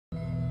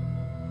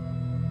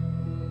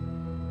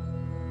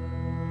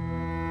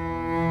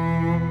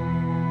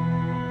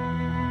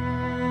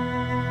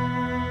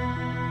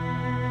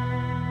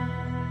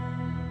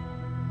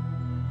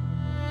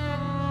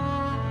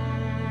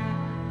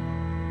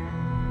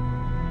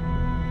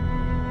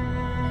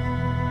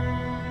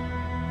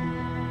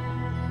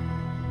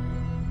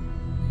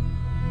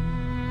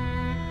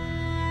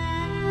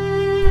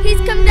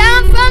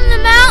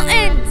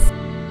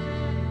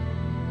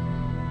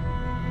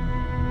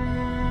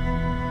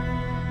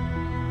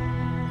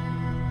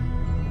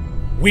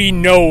We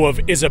know of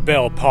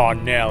Isabel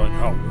Parnell and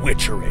her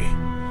witchery.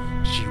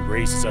 She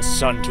raises a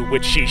son to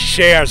which she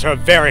shares her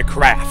very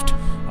craft,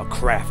 a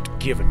craft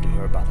given to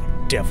her by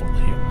the devil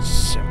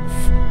himself.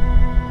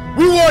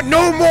 We want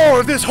no more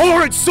of this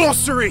horrid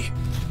sorcery!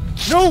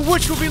 No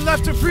witch will be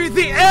left to breathe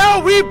the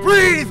air we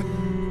breathe!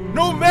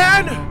 No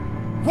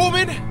man,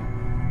 woman,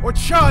 or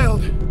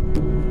child.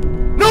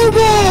 No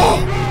more!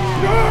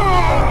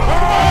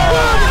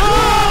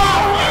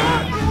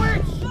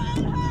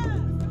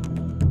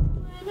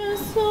 When a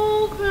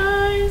soul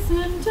cries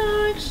in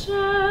dark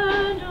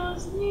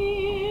shadows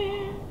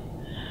near,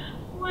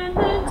 when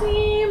the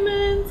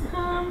demons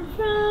come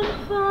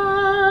from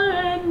far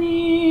and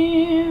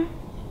near,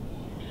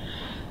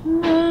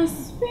 the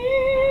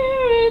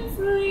spirits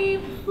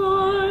leap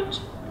forth.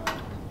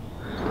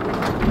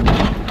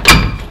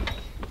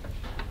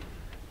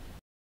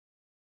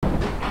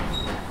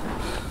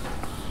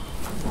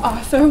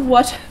 Arthur,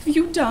 what have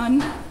you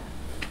done?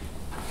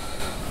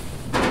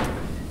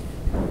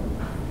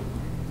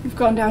 You've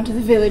gone down to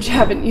the village,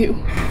 haven't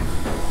you?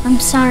 I'm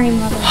sorry,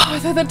 Mother.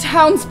 Arthur, the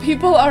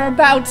townspeople are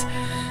about.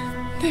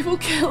 They will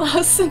kill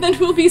us, and then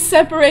we'll be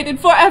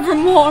separated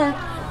forevermore.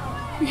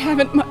 We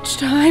haven't much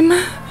time.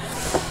 I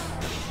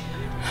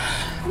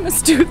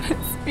must do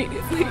this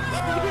immediately.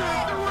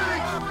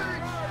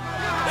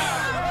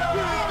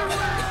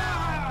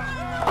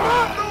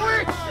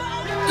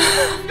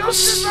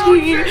 She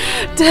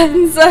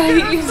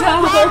Denzaida.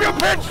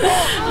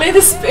 May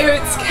the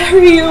spirits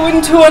carry you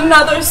into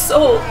another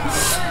soul,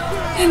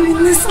 and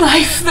in this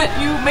life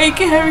that you may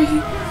carry,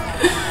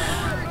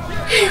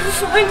 you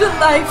find a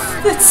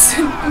life that's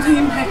simply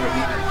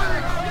merry.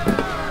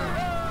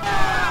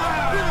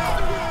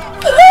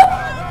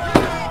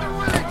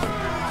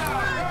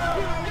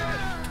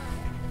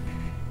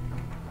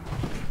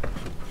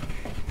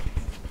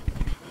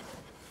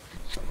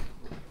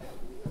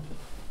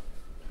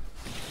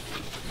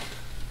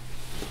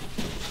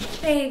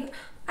 Babe,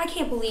 I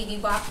can't believe you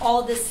bought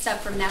all this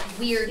stuff from that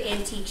weird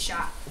antique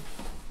shop.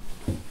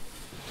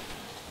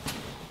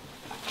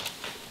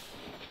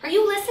 Are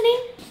you listening?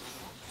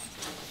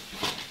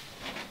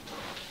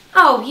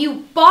 Oh,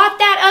 you bought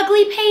that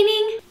ugly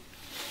painting?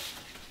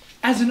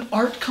 As an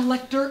art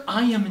collector,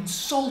 I am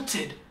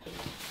insulted.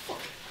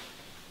 Look,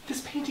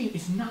 this painting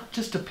is not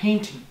just a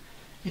painting.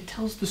 It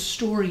tells the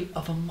story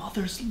of a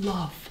mother's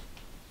love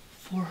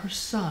for her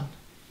son.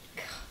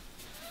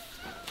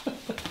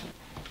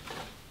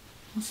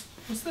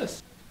 What's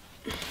this?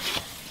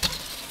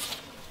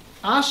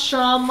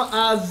 Asham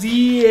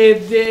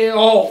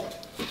Aziedeo.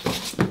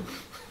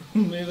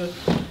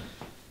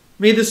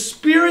 May the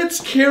spirits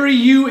carry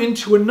you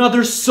into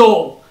another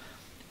soul,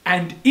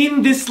 and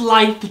in this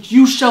life that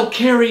you shall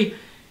carry,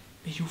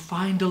 may you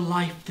find a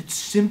life that's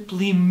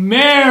simply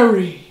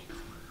merry.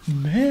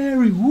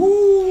 Merry,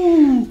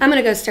 woo! I'm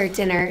gonna go start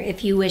dinner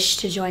if you wish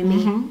to join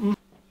me. Mm-hmm.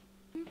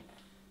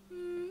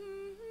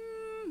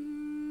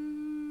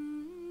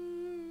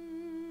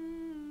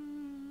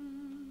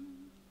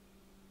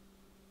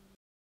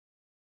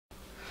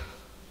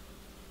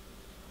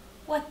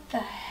 What the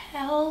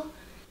hell?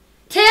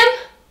 Tim?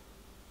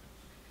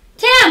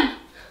 Tim!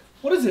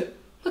 What is it?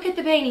 Look at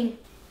the painting.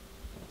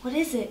 What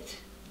is it?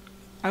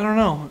 I don't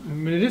know. I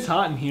mean, it is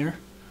hot in here.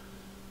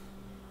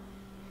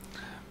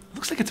 It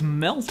looks like it's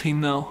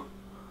melting, though.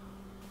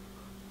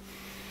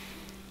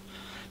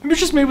 Maybe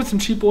it's just made with some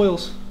cheap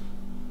oils.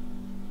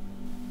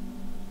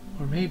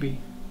 Or maybe.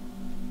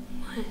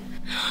 What?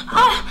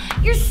 Oh,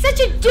 you're such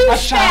a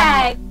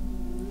douchebag!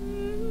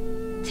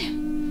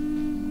 Tim,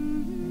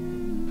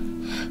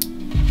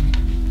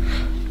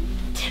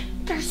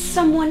 there's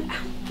someone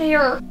out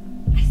there.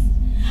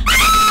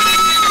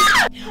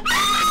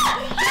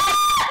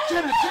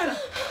 Jenna!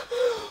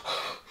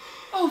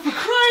 Oh, for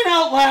crying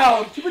out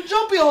loud! You've been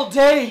jumpy all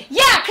day!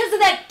 Yeah, because of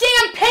that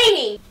damn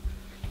painting!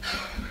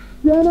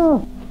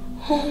 Jenna!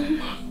 Oh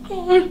my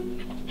god.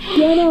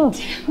 Jenna!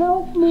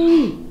 Help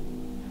me!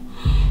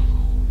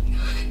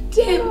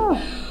 Tim! Jenna!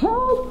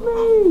 Help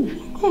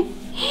me!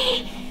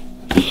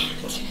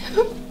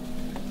 Tim.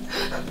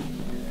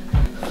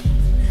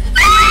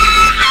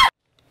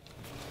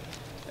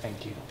 Thank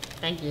you.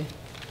 Thank you.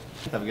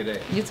 Have a good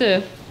day. You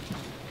too.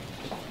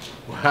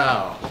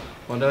 Wow.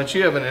 Well, don't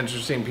you have an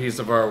interesting piece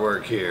of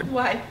artwork here?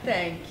 Why,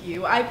 thank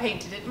you. I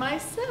painted it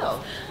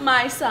myself.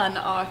 My son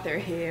Arthur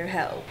here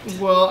helped.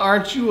 Well,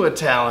 aren't you a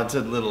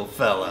talented little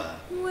fella?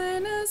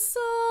 When a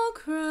soul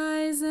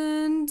cries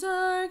and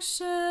dark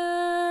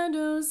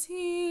shadows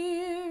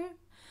hear,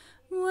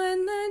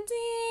 when the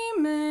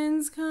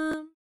demons come